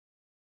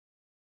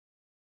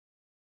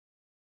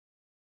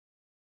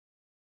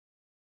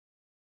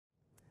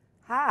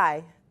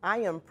Hi, I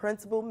am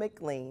Principal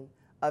McLean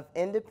of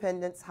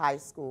Independence High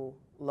School,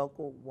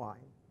 Local 1.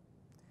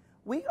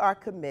 We are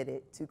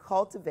committed to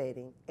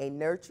cultivating a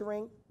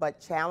nurturing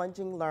but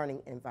challenging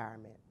learning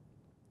environment,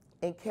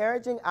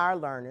 encouraging our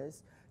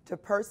learners to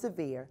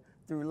persevere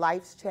through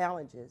life's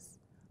challenges,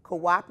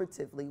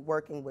 cooperatively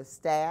working with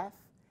staff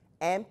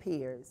and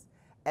peers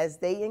as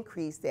they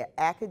increase their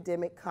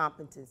academic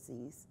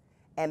competencies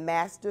and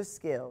master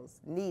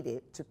skills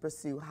needed to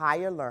pursue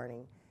higher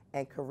learning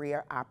and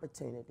career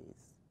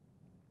opportunities.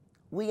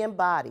 We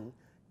embody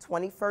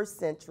 21st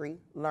century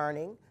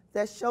learning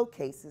that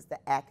showcases the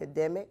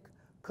academic,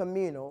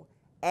 communal,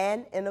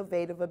 and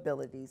innovative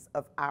abilities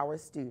of our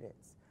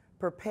students,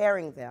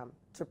 preparing them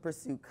to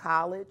pursue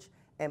college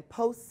and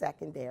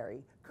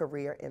post-secondary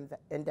career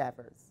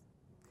endeavors.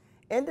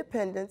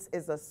 Independence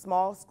is a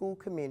small school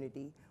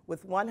community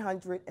with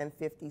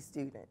 150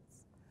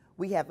 students.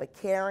 We have a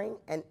caring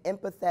and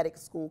empathetic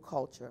school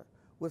culture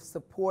with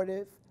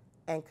supportive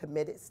and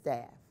committed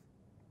staff.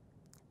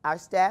 Our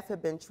staff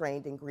have been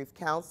trained in grief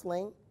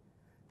counseling,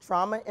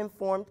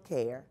 trauma-informed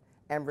care,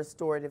 and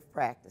restorative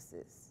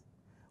practices.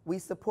 We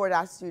support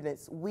our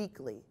students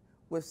weekly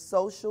with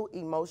social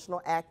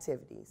emotional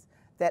activities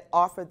that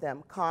offer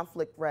them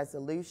conflict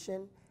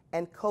resolution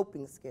and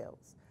coping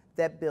skills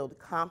that build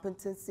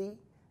competency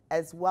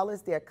as well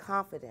as their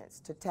confidence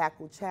to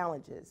tackle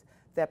challenges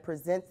that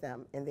present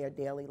them in their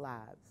daily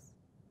lives.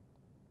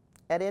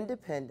 At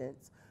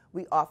Independence,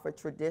 we offer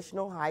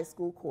traditional high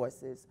school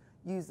courses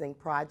using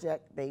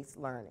project-based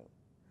learning.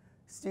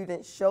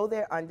 Students show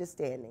their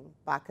understanding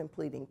by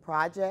completing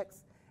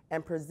projects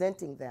and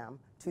presenting them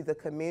to the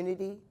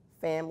community,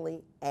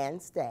 family, and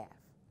staff.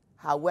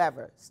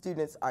 However,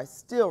 students are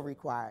still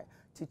required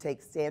to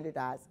take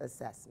standardized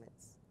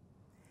assessments.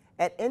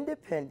 At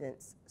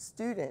Independence,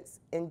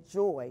 students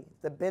enjoy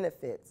the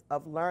benefits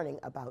of learning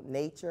about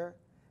nature,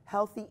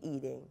 healthy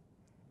eating,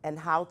 and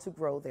how to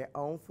grow their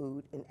own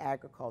food in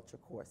agriculture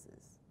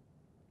courses.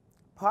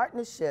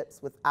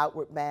 Partnerships with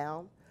Outward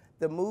Bound,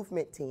 the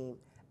Movement Team,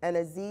 and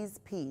Aziz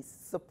Peace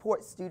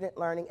support student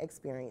learning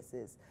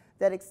experiences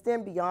that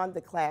extend beyond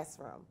the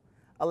classroom,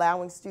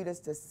 allowing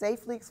students to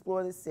safely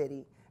explore the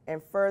city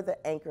and further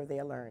anchor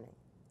their learning.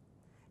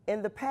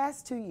 In the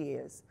past 2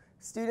 years,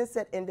 students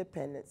at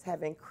Independence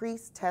have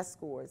increased test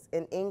scores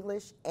in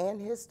English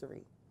and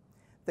history.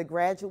 The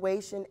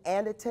graduation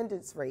and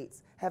attendance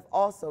rates have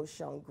also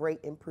shown great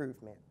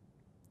improvement.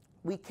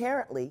 We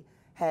currently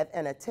have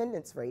an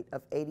attendance rate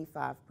of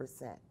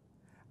 85%.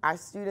 Our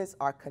students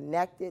are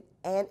connected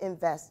and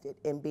invested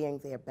in being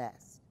their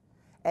best.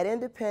 At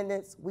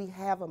Independence, we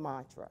have a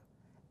mantra: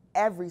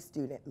 every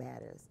student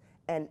matters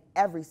and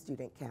every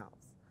student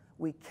counts.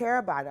 We care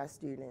about our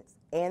students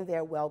and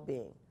their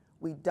well-being.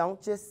 We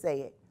don't just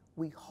say it,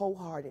 we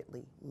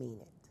wholeheartedly mean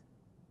it.